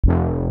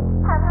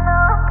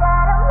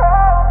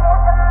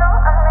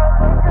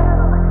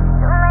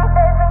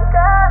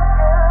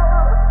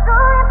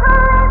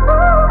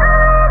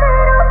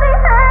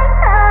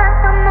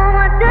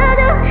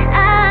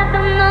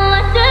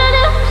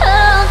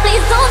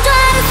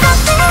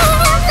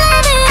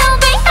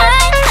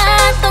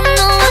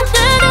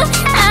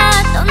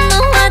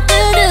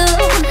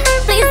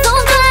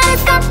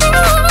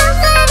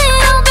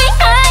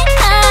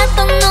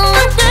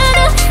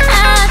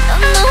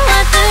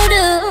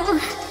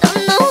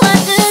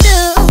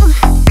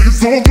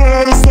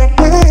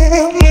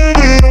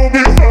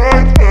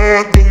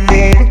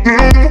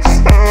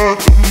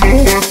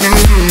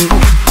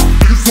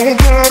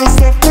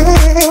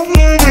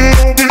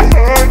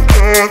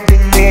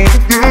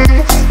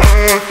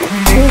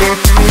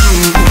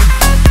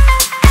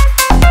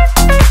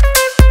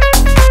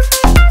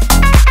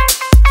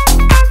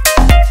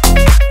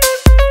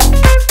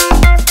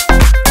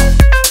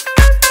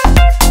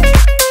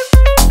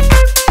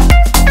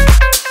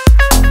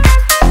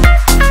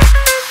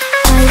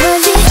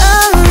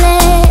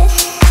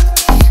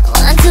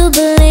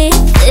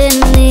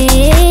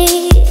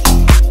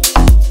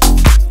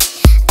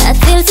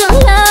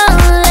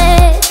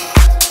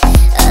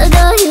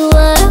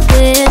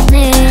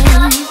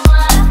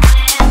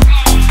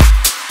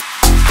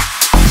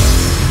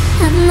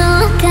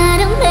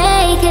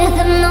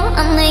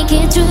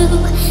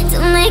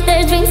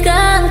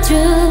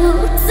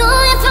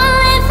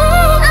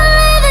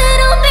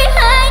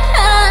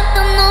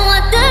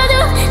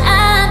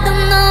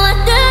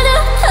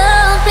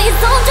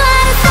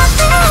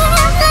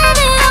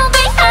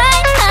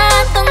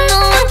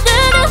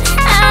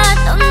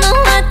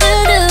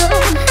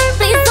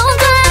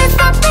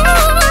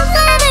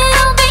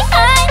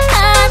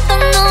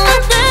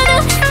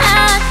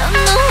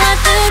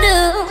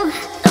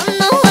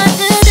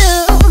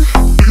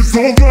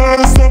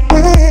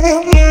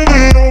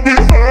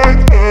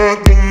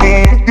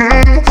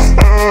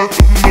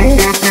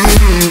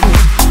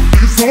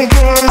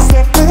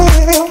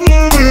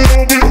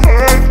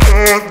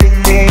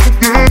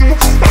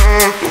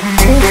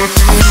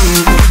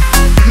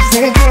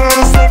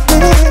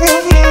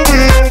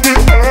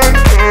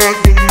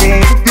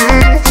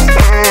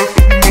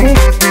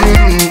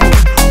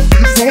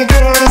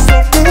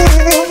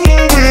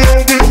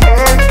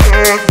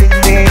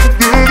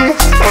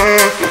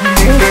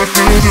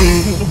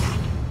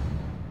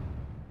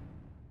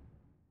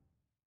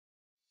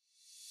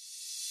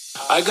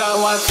I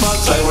got white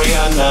fucks like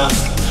Rihanna.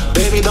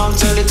 Baby, don't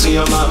tell it to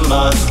your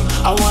mama.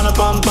 I wanna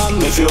pump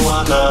if you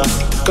wanna.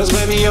 Cause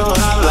baby, you're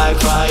hot like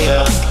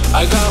fire.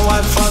 I got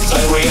white fucks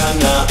like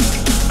Rihanna.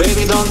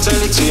 Baby, don't tell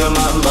it to your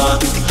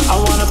mama. I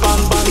wanna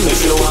pump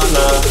if you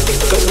wanna.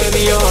 Cause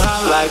baby, you're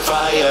hot like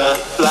fire,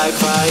 like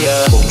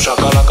fire. Boom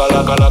shakalaka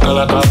laka laka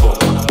laka boom.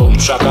 Boom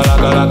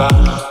shakalaka laka.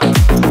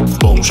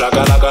 Boom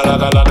shakalaka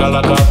laka laka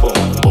laka boom.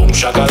 Boom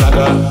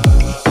shakalaka.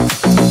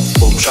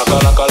 Boom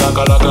shakalaka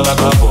laka laka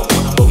laka boom.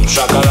 Boom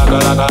shakalaka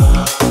laka.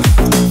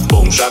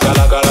 Boom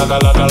shakalaka laka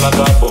laka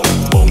laka boom.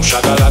 Boom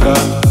shakalaka.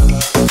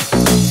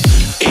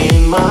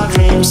 In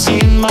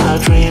my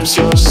dreams,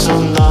 you're so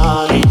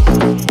naughty.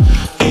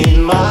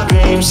 In my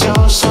dreams,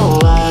 you're so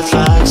white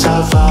like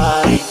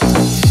safari.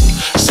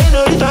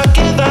 Señorita,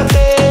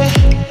 quédate,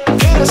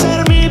 quieres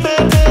ser mi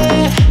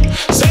bebé.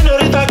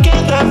 Señorita,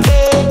 quédate,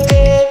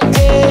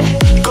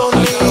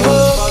 conmigo.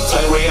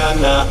 Like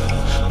Rihanna,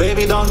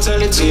 baby, don't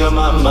tell it to your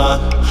mama.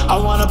 I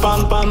wanna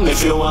pump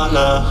if you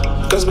wanna.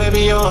 Cause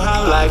baby, you're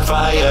hot like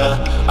fire.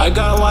 I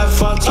got white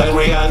fucks like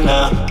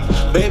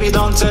Rihanna. Baby,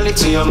 don't tell it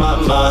to your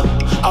mama.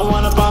 I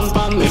wanna pump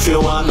if you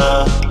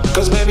wanna.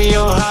 Cause baby,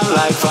 you're hot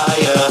like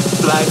fire,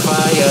 like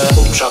fire.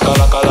 Boom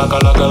shakalaka laka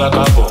laka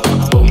laka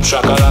boom. Boom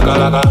shakalaka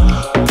laka.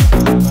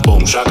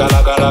 Boom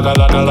shakalaka laka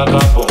laka laka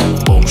boom.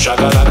 Boom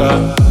shakalaka.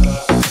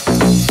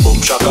 Boom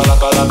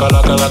shakalaka laka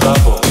laka laka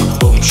boom.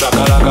 Boom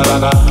shakalaka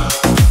laka.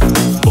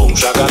 Boom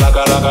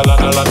shakalaka laka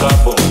laka laka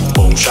boom.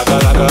 Boom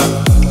shakalaka.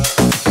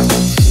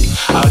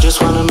 I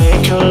just wanna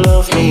make you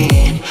love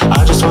me.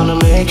 I just wanna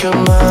make you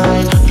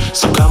mine.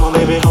 So come on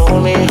baby,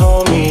 hold me,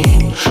 hold me.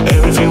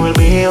 Everything will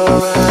be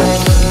alright.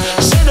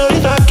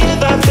 Señorita,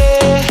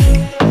 quédate,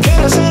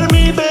 quieres ser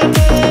mi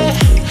bebé.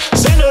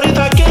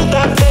 Señorita,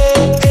 quédate,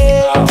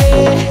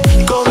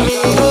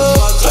 conmigo.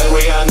 Like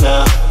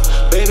Rihanna,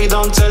 baby,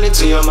 don't tell it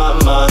to your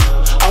mama.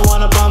 I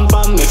wanna pump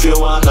if you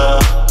wanna.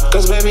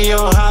 Cause baby, you're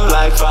hot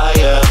like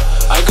fire.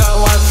 I got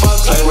white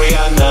fucks like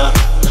Rihanna.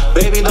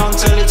 Baby, don't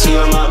tell it to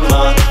your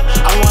mama.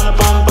 I wanna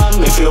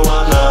pump if you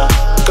wanna.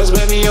 Cause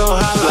baby, you're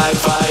hot like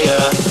fire,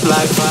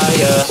 like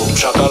fire. Boom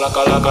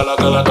shakalaka laka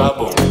laka laka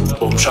boom.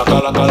 Boom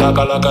shakalaka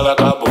laka laka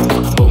laka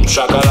boom. Boom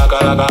shakalaka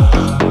laka.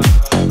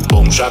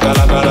 Boom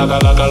shakalaka laka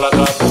laka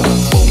laka boom.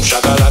 Boom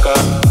shakalaka.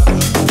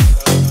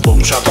 Boom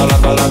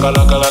shakalaka laka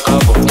laka laka.